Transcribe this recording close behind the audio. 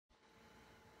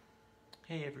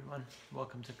Hey everyone,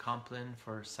 welcome to Compline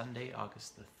for Sunday,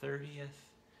 August the 30th.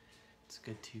 It's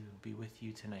good to be with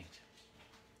you tonight.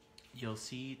 You'll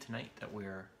see tonight that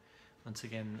we're once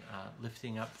again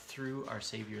lifting up through our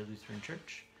Savior Lutheran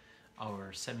Church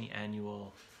our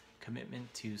semi-annual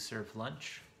commitment to serve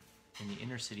lunch in the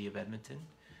inner city of Edmonton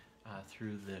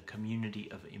through the community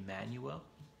of Emmanuel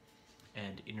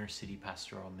and inner city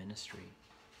pastoral ministry.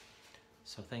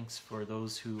 So thanks for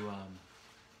those who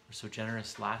were so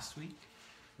generous last week.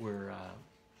 We're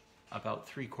about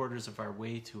 3/4 of our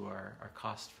way to our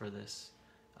cost for this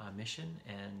mission,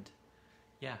 and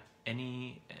yeah,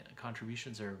 any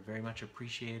contributions are very much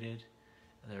appreciated.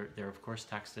 They're of course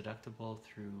tax deductible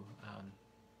through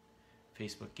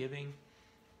Facebook giving,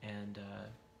 and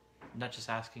not just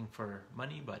asking for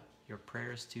money, but your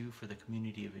prayers too for the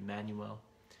community of Emmanuel.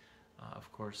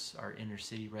 Of course, our inner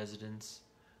city residents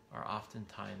are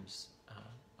oftentimes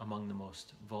among the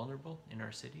most vulnerable in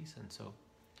our cities, and so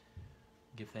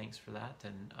give thanks for that.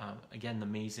 And again, the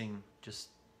amazing, just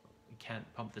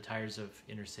can't pump the tires of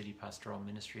inner city pastoral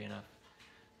ministry enough.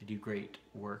 They do great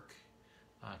work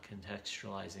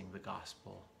contextualizing the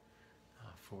gospel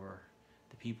for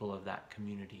the people of that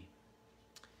community.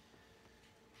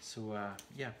 So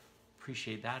yeah,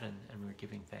 appreciate that, and we're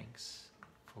giving thanks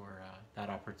for that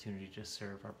opportunity to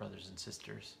serve our brothers and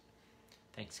sisters.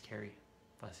 Thanks, Carrie.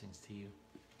 Blessings to you.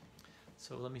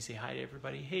 So let me say hi to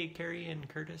everybody. Hey, Carrie and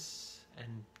Curtis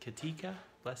and Katika.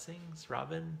 Blessings.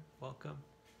 Robin, welcome.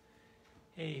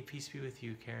 Hey, peace be with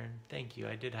you, Karen. Thank you.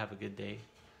 I did have a good day.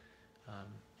 A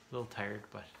little tired,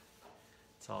 but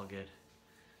it's all good.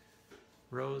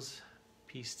 Rose,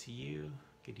 peace to you.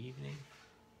 Good evening.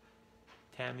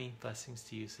 Tammy, blessings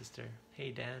to you, sister.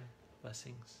 Hey, Dan,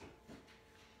 blessings.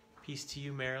 Peace to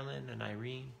you, Marilyn and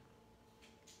Irene.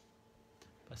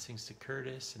 Blessings to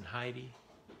Curtis and Heidi.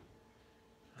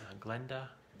 Glenda,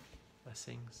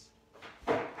 blessings.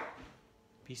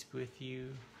 Peace be with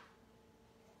you,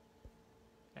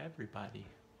 everybody.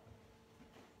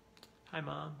 Hi,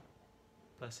 Mom.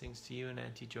 Blessings to you and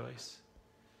Auntie Joyce.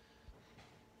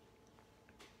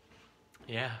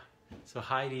 Yeah, so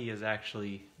Heidi is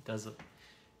actually does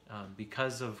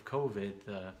because of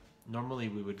COVID. Normally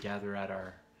we would gather at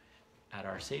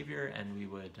our Savior, and we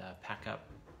would pack up.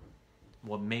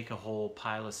 We'll make a whole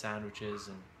pile of sandwiches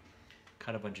and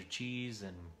cut a bunch of cheese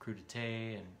and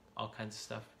crudité and all kinds of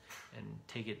stuff and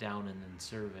take it down and then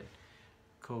serve it.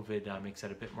 COVID makes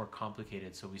that a bit more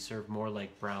complicated, so we serve more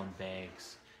like brown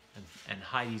bags, and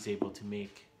Heidi's able to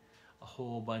make a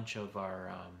whole bunch of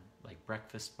our like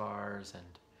breakfast bars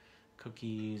and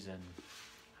cookies, and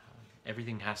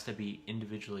everything has to be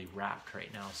individually wrapped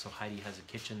right now, so Heidi has a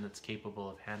kitchen that's capable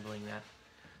of handling that.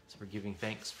 So we're giving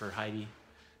thanks for Heidi.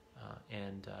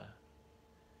 And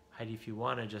Heidi, if you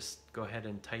want to just go ahead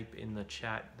and type in the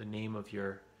chat the name of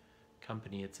your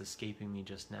company. It's escaping me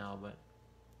just now, but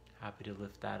happy to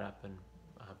lift that up, and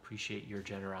appreciate your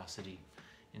generosity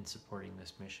in supporting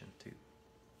this mission too.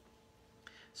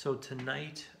 So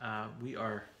tonight we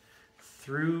are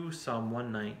through Psalm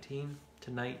 119.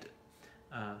 Tonight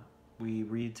we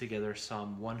read together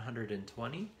Psalm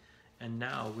 120, and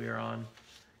now we're on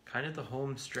kind of the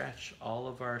home stretch. All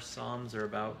of our Psalms are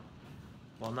about,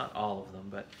 well, not all of them,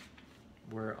 but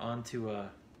we're on to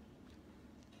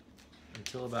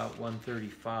until about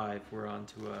 135, we're on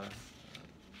to a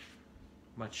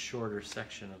much shorter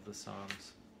section of the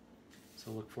Psalms.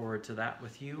 So look forward to that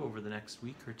with you over the next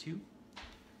week or two.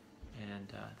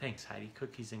 And thanks, Heidi.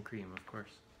 Cookies and cream, of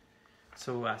course.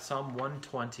 So Psalm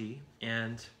 120,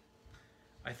 and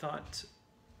I thought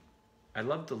I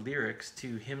love the lyrics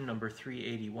to hymn number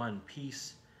 381,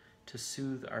 Peace to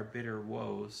Soothe Our Bitter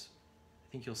Woes.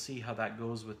 I think you'll see how that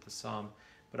goes with the psalm,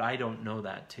 but I don't know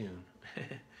that tune.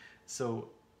 So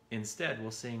instead,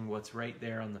 we'll sing what's right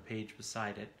there on the page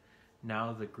beside it,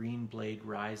 Now the Green Blade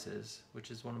Rises,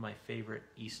 which is one of my favorite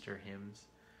Easter hymns.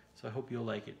 So I hope you'll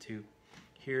like it too.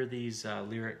 Hear these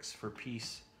lyrics for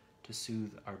peace to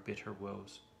soothe our bitter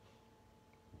woes.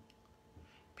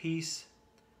 Peace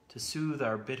to soothe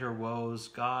our bitter woes,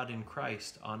 God in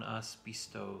Christ on us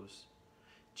bestows.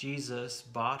 Jesus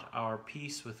bought our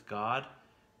peace with God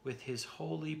with his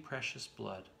holy precious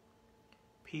blood.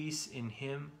 Peace in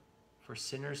him, for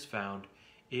sinners found,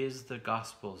 is the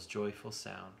gospel's joyful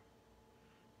sound.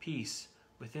 Peace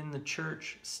within the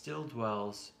church still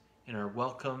dwells in our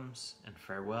welcomes and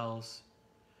farewells,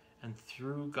 and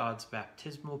through God's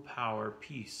baptismal power,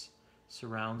 peace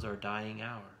surrounds our dying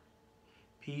hour.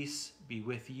 Peace be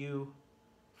with you,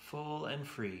 full and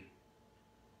free,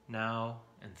 now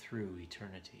and through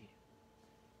eternity.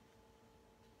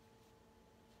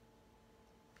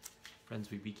 Friends,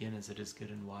 we begin as it is good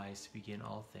and wise to begin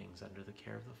all things under the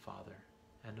care of the Father,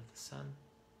 and of the Son,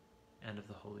 and of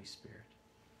the Holy Spirit.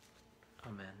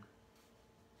 Amen.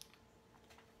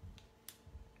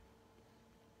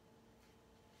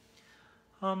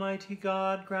 Almighty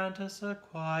God, grant us a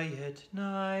quiet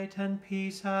night and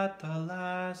peace at the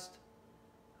last.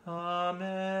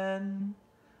 Amen.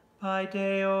 By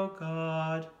day, O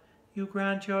God, you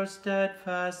grant your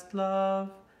steadfast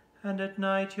love, and at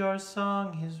night your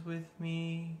song is with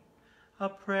me, a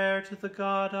prayer to the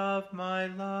God of my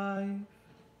life.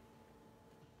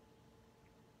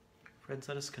 Friends,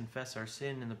 let us confess our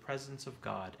sin in the presence of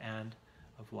God and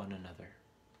of one another.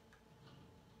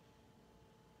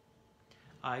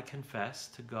 I confess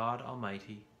to God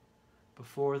Almighty,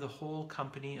 before the whole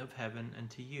company of heaven and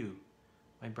to you,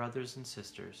 my brothers and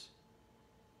sisters,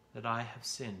 that I have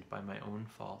sinned by my own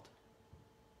fault.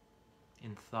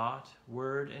 In thought,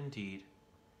 word, and deed,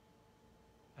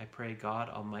 I pray God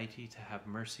Almighty to have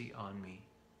mercy on me.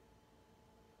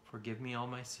 Forgive me all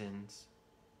my sins,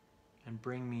 and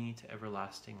bring me to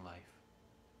everlasting life.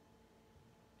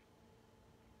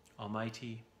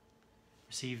 Almighty,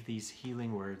 receive these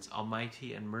healing words.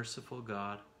 Almighty and merciful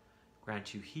God,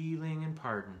 grant you healing and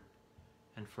pardon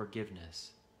and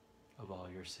forgiveness of all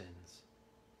your sins.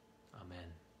 Amen.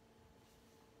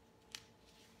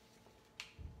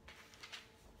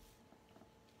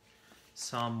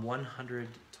 Psalm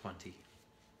 120.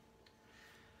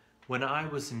 When I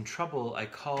was in trouble, I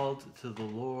called to the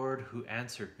Lord, who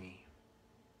answered me.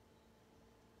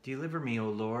 Deliver me, O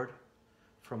Lord,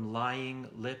 from lying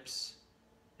lips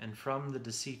and from the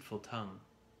deceitful tongue.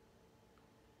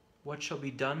 What shall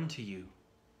be done to you?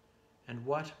 And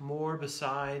what more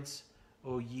besides,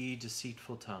 O ye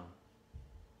deceitful tongue?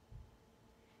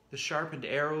 The sharpened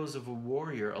arrows of a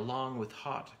warrior along with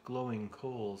hot glowing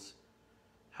coals.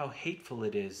 How hateful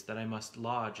it is that I must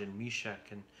lodge in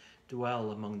Meshach and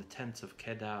dwell among the tents of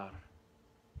Kedar.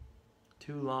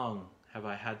 Too long have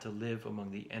I had to live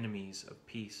among the enemies of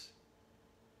peace.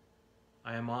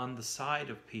 I am on the side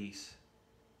of peace,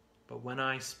 but when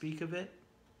I speak of it,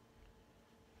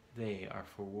 they are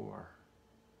for war.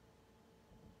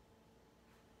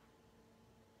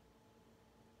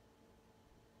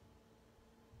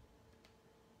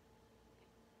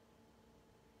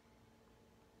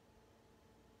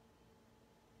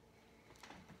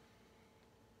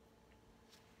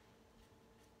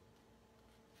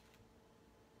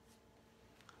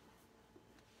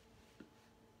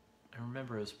 I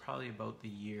remember it was probably about the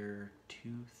year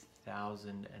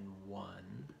 2001.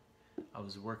 I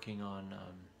was working on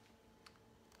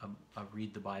a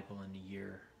Read the Bible in a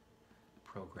Year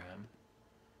program,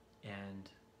 and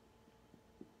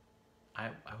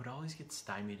I would always get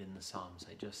stymied in the Psalms.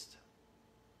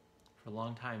 For a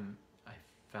long time, I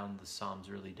found the Psalms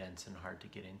really dense and hard to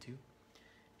get into.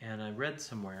 And I read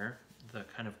somewhere the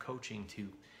kind of coaching to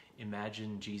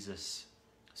imagine Jesus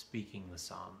speaking the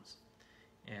Psalms.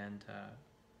 And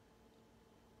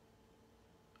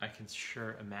I can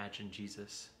sure imagine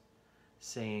Jesus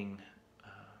saying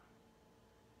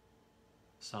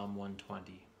Psalm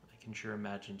 120. I can sure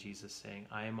imagine Jesus saying,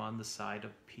 I am on the side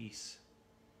of peace,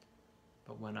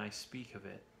 but when I speak of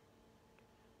it,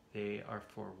 they are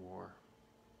for war.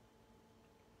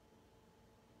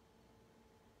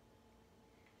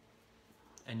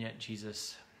 And yet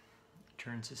Jesus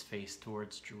turns his face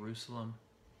towards Jerusalem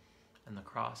and the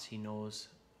cross he knows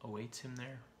awaits him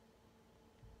there.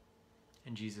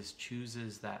 And Jesus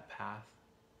chooses that path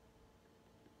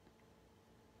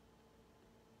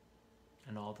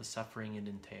and all the suffering it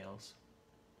entails,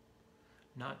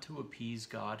 not to appease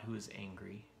God who is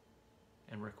angry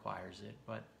and requires it,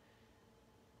 but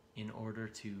in order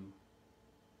to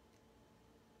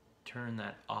turn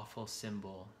that awful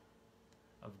symbol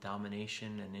of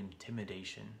domination and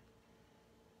intimidation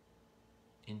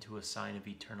into a sign of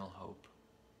eternal hope.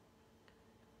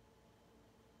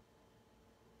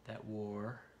 That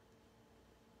war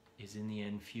is in the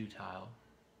end futile,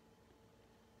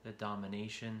 that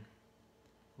domination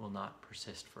will not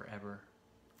persist forever,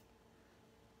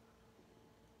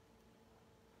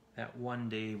 that one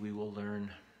day we will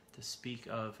learn to speak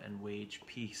of and wage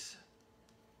peace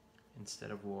instead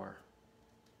of war.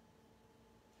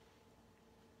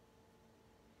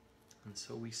 And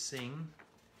so we sing,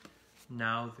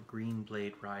 Now the Green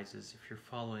Blade Rises. If you're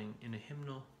following in a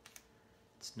hymnal,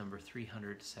 it's number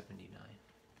 379.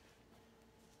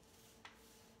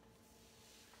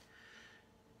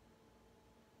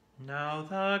 Now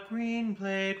the green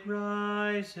blade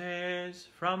rises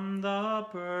from the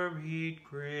buried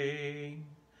grain,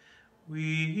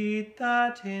 weed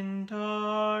that in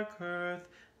dark earth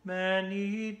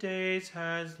many days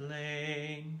has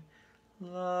lain,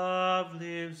 Love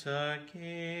lives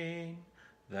again,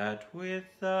 that with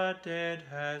the dead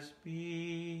has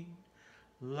been.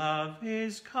 Love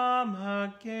is come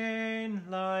again,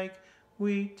 like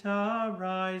wheat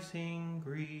arising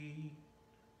green.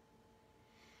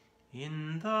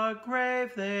 In the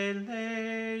grave they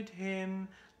laid him,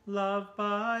 love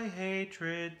by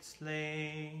hatred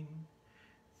slain,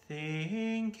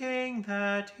 thinking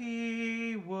that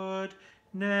he would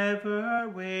never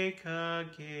wake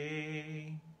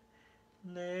again.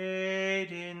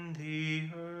 Laid in the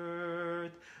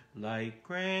earth, like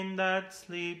grain that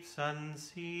sleeps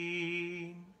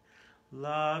unseen,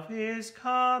 love is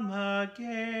come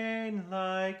again,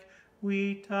 like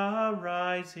wheat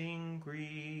arising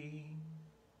green.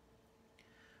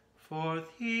 Forth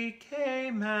he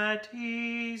came at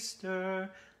Easter,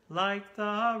 like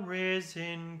the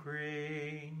risen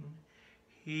grain,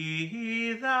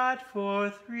 he that for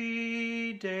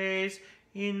 3 days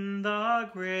in the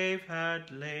grave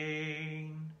had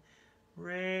lain.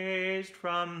 Raised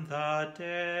from the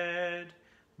dead,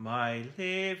 my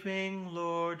living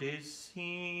Lord is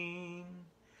seen.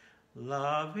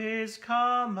 Love is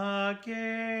come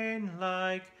again,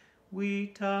 like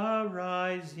wheat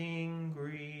arising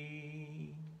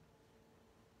green.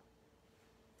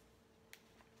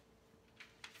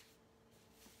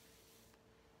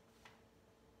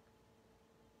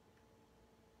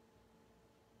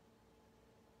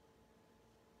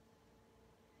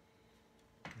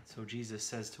 So Jesus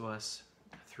says to us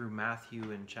through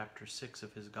Matthew in chapter 6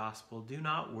 of his gospel, do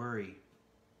not worry,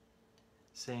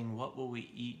 saying, what will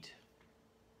we eat?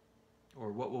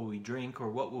 Or what will we drink? Or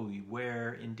what will we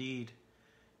wear? Indeed,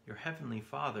 your heavenly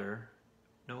Father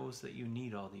knows that you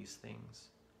need all these things.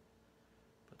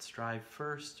 But strive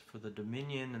first for the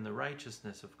dominion and the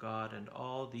righteousness of God, and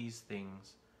all these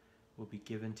things will be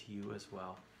given to you as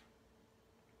well.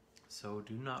 So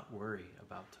do not worry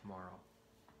about tomorrow.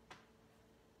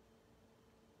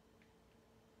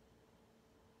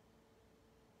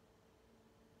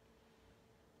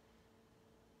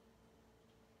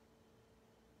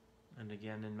 And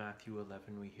again in Matthew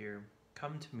 11 we hear,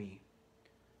 come to me,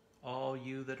 all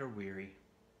you that are weary,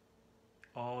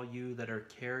 all you that are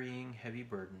carrying heavy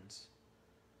burdens.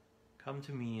 Come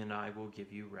to me and I will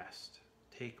give you rest.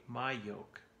 Take my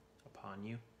yoke upon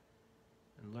you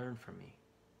and learn from me.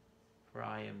 For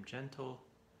I am gentle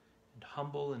and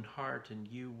humble in heart, and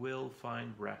you will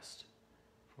find rest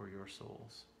for your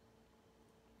souls.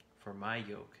 For my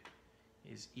yoke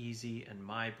is easy and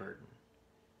my burden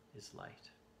is light.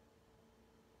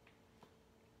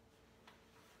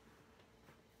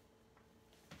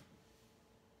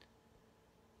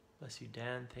 Bless you,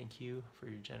 Dan. Thank you for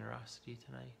your generosity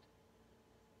tonight.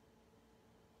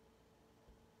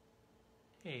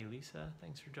 Hey, Lisa.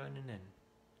 Thanks for joining in.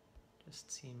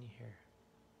 Just seeing you here.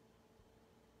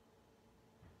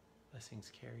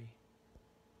 Blessings, Carrie.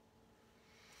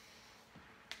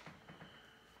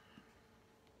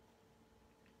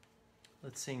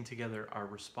 Let's sing together our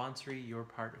responsory. Your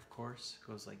part, of course,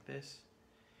 goes like this.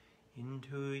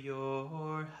 Into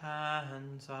your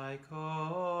hands I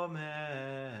commend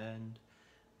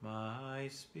my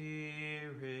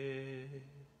spirit.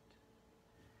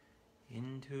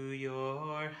 Into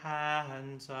your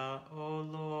hands, O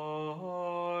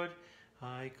Lord,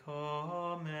 I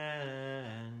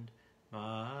commend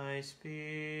my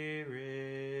spirit.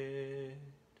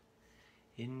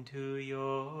 Into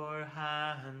your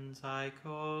hands I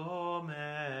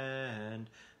commend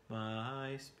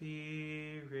my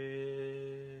spirit.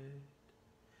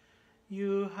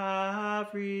 You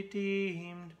have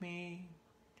redeemed me,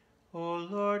 O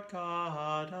Lord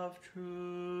God of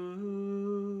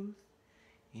truth.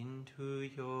 Into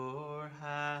your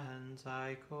hands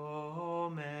I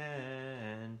commend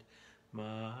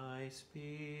my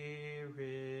spirit.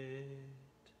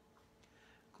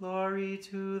 Glory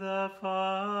to the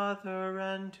Father,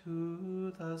 and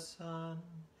to the Son,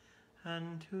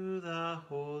 and to the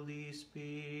Holy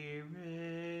Spirit.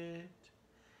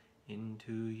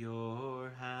 Into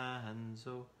your hands,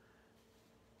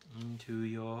 into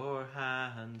your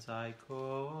hands I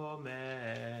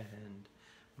commend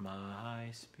my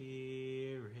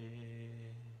spirit.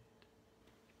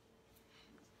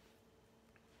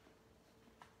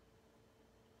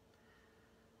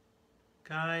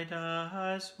 Guide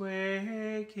us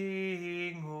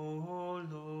waking, O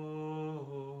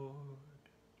Lord,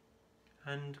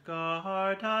 and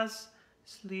guard us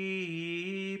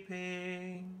sleeping,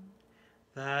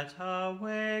 that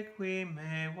awake we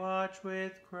may watch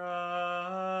with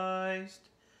Christ,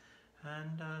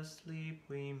 and asleep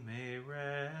we may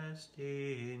rest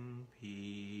in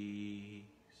peace.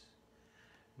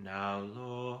 Now,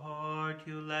 Lord,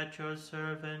 you let your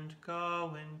servant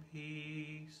go in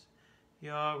peace.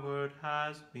 Your word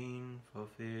has been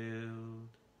fulfilled.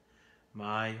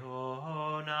 My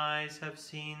own eyes have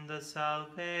seen the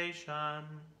salvation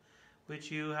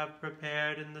which you have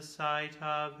prepared in the sight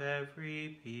of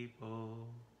every people,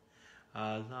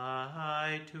 a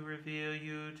light to reveal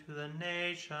you to the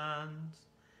nations,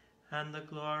 and the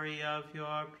glory of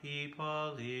your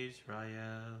people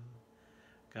Israel.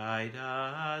 Guide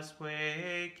us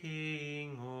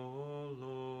waking, O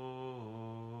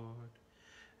Lord,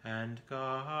 and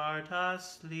guard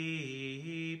us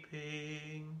sleeping,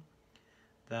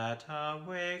 that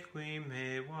awake we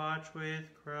may watch with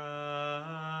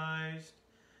Christ,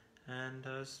 and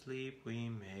asleep we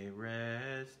may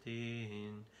rest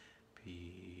in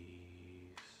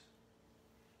peace.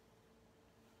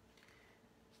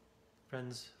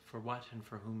 Friends, for what and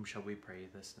for whom shall we pray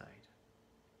this night?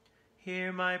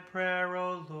 Hear my prayer,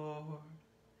 O Lord.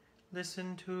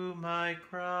 Listen to my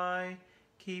cry.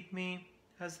 Keep me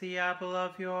as the apple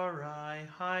of your eye.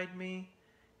 Hide me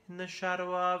in the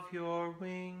shadow of your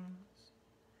wings.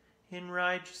 In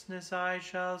righteousness I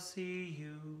shall see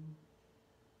you.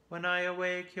 When I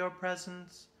awake, your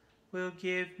presence will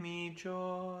give me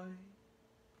joy.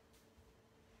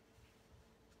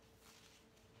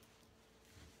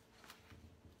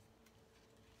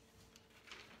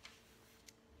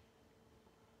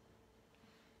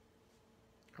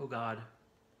 O God,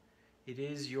 it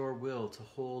is your will to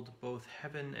hold both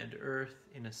heaven and earth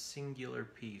in a singular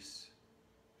peace.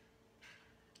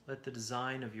 Let the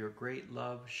design of your great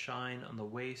love shine on the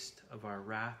waste of our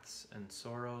wraths and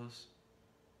sorrows,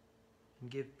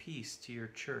 and give peace to your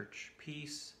church,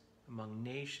 peace among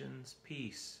nations,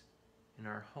 peace in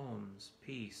our homes,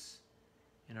 peace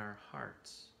in our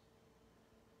hearts,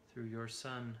 through your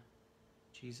Son,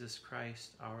 Jesus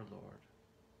Christ our Lord.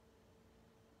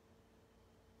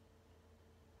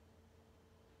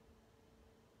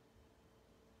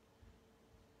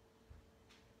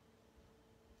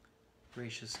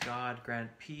 Gracious God, grant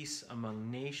peace among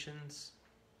nations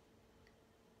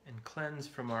and cleanse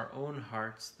from our own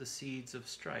hearts the seeds of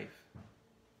strife,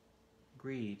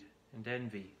 greed and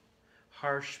envy,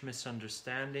 harsh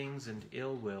misunderstandings and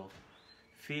ill will,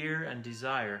 fear and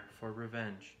desire for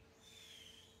revenge.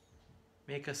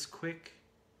 Make us quick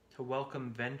to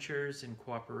welcome ventures in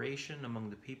cooperation among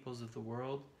the peoples of the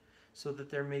world, so that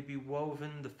there may be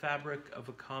woven the fabric of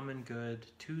a common good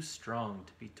too strong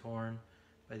to be torn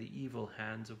by the evil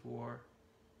hands of war.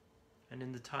 And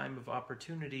in the time of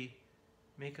opportunity,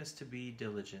 make us to be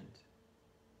diligent.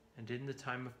 And in the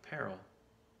time of peril,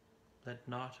 let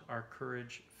not our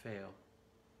courage fail.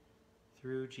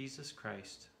 Through Jesus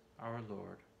Christ, our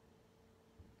Lord.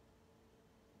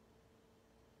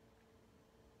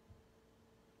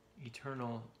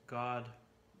 Eternal God,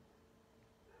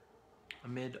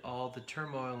 amid all the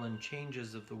turmoil and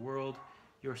changes of the world,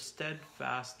 your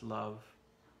steadfast love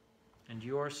and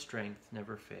your strength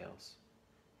never fails.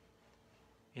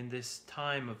 In this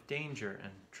time of danger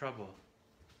and trouble,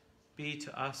 be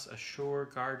to us a sure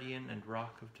guardian and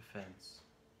rock of defense.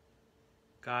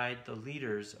 Guide the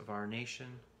leaders of our nation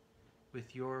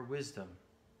with your wisdom.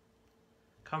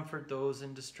 Comfort those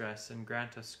in distress and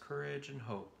grant us courage and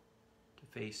hope to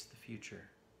face the future.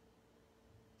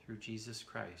 Through Jesus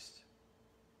Christ.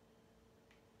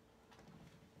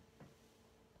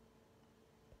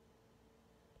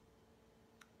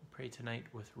 Pray tonight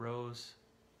with Rose.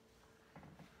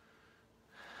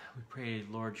 We pray,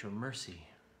 Lord, your mercy,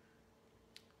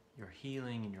 your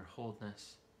healing and your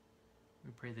wholeness.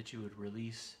 We pray that you would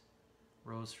release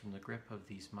Rose from the grip of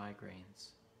these migraines.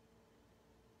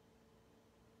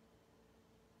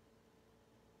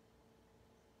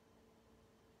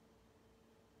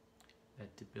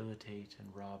 That debilitate and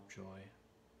rob joy.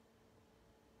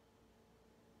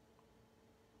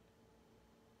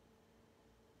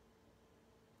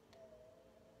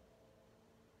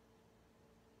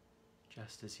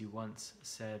 Just as you once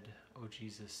said, O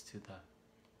Jesus, to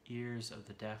the ears of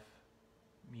the deaf,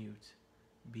 mute,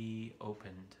 be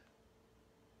opened.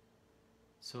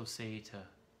 So say to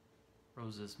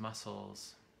Rose's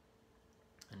muscles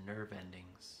and nerve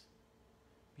endings,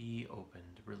 be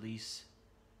opened. Release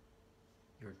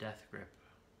your death grip.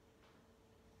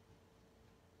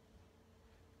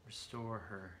 Restore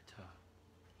her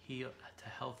to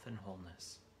health and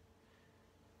wholeness.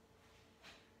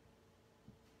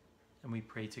 And we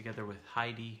pray together with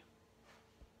Heidi.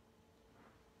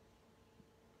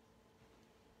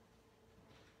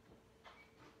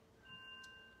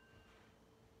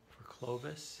 For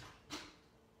Clovis.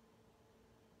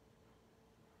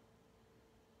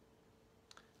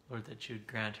 Lord, that you would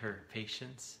grant her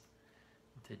patience.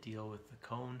 to deal with the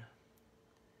cone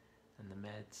and the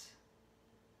meds.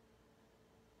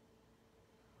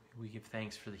 We give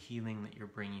thanks for the healing that you're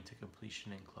bringing to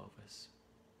completion in Clovis,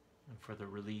 and for the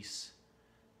release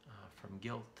from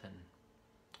guilt and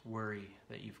worry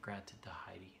that you've granted to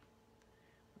Heidi.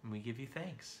 And we give you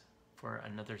thanks for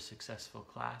another successful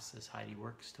class as Heidi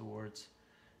works towards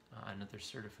another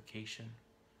certification.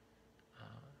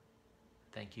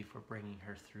 Thank you for bringing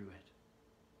her through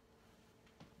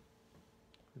it.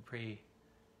 We pray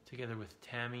together with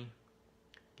Tammy,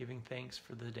 giving thanks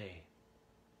for the day.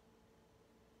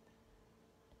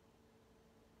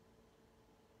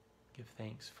 Give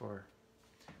thanks for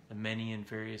the many and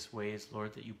various ways,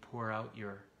 Lord, that you pour out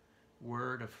your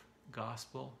word of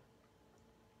gospel,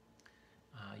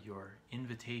 your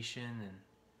invitation and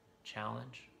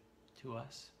challenge to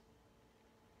us.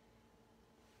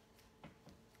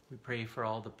 We pray for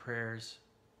all the prayers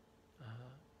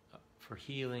for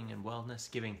healing and wellness,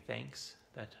 giving thanks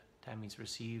that Tammy's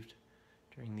received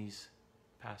during these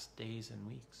past days and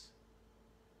weeks.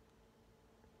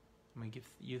 And we give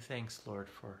you thanks, Lord,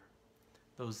 for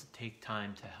those that take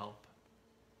time to help.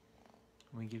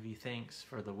 And we give you thanks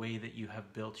for the way that you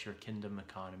have built your kingdom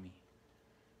economy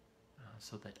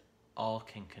so that all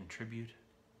can contribute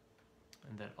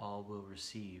and that all will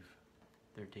receive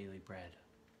their daily bread.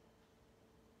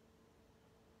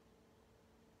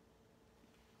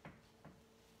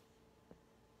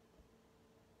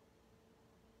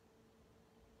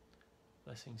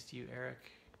 Blessings to you, Eric.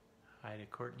 Hi to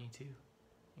Courtney, too.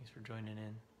 Thanks for joining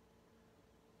in.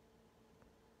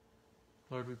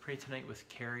 Lord, we pray tonight with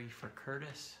Carrie for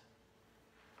Curtis,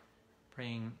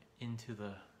 praying into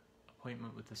the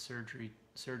appointment with the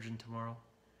surgeon tomorrow.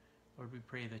 Lord, we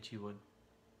pray that you would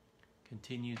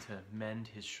continue to mend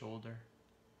his shoulder,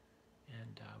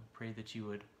 and pray that you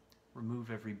would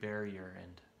remove every barrier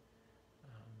and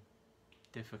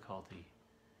difficulty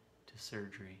to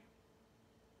surgery.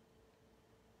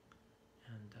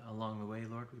 And along the way,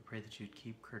 Lord, we pray that you'd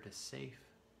keep Curtis safe.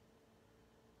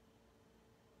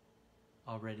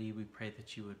 Already, we pray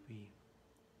that you would be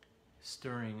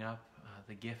stirring up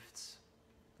the gifts,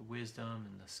 the wisdom,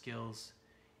 and the skills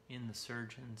in the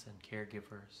surgeons and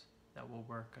caregivers that will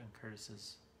work on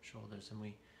Curtis's shoulders. And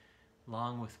we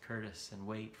long with Curtis and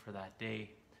wait for that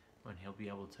day when he'll be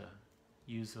able to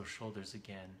use those shoulders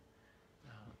again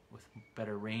with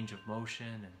better range of motion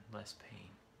and less pain.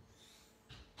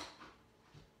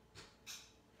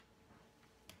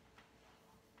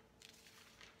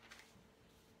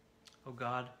 O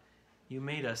God, you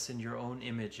made us in your own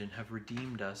image and have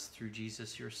redeemed us through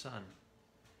Jesus your Son.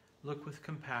 Look with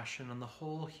compassion on the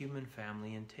whole human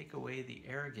family and take away the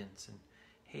arrogance and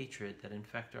hatred that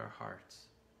infect our hearts.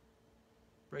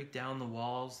 Break down the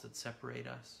walls that separate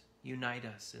us, unite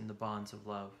us in the bonds of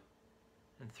love,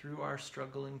 and through our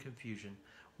struggle and confusion,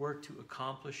 work to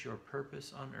accomplish your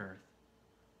purpose on earth,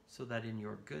 so that in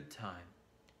your good time,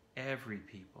 every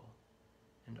people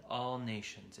and all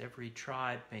nations, every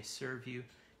tribe may serve you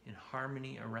in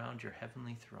harmony around your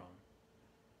heavenly throne.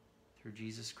 Through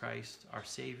Jesus Christ, our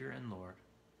Savior and Lord,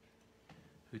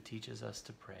 who teaches us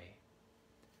to pray.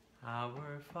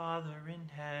 Our Father in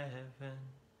heaven,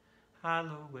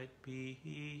 hallowed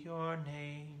be your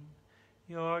name.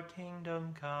 Your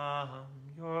kingdom come,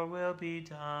 your will be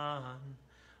done,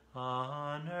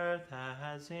 on earth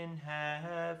as in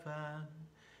heaven.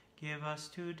 Give us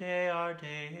today our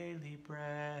daily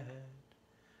bread.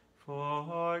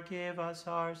 Forgive us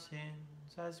our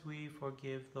sins as we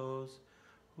forgive those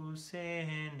who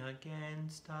sin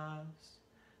against us.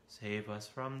 Save us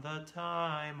from the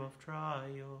time of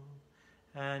trial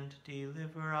and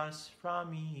deliver us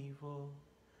from evil.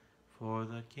 For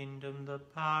the kingdom, the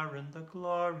power, and the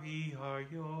glory are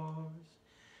yours,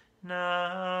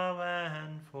 now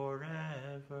and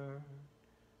forever.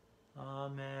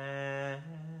 Amen.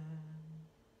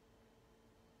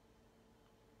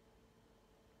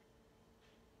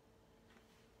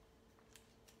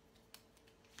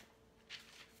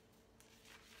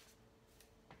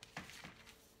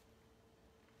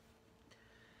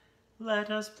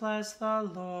 Let us bless the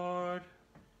Lord.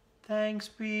 Thanks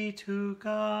be to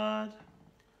God,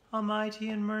 Almighty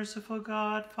and merciful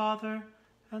God, Father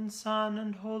and Son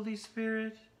and Holy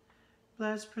Spirit.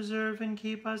 Bless, preserve, and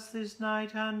keep us this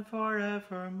night and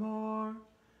forevermore.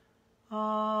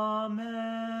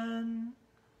 Amen.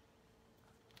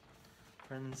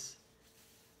 Friends,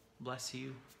 bless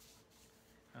you.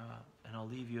 And I'll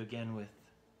leave you again with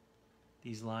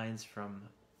these lines from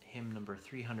hymn number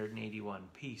 381,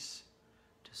 Peace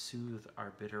to Soothe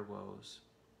Our Bitter Woes.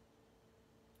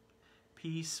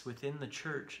 Peace within the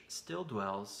church still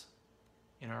dwells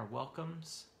in our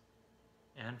welcomes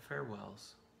and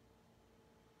farewells.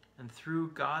 And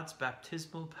through God's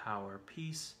baptismal power,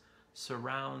 peace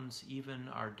surrounds even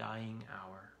our dying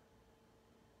hour.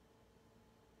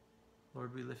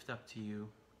 Lord, we lift up to you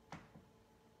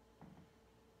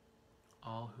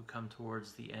all who come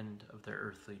towards the end of their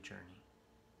earthly journey.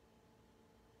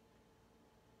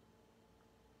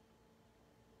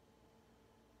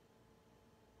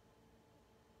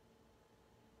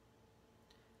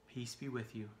 Peace be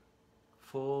with you,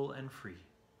 full and free,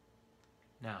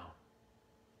 now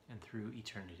and through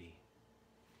eternity.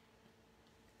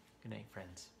 Good night,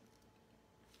 friends.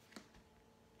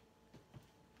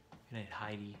 Good night,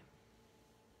 Heidi.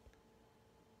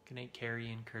 Good night,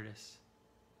 Carrie and Curtis.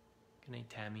 Good night,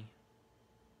 Tammy.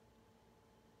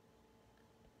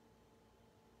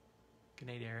 Good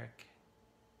night, Eric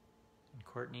and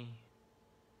Courtney.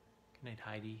 Good night,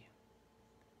 Heidi.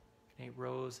 Good night,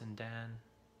 Rose and Dan.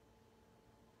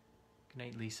 Good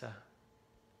night, Lisa.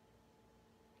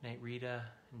 Good night, Rita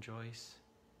and Joyce.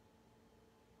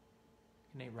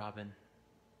 Good night, Robin.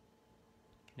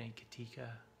 Good night, Katika.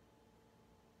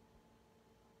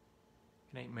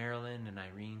 Good night, Marilyn and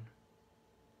Irene.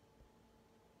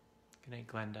 Good night,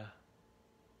 Glenda.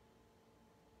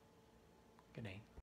 Good night.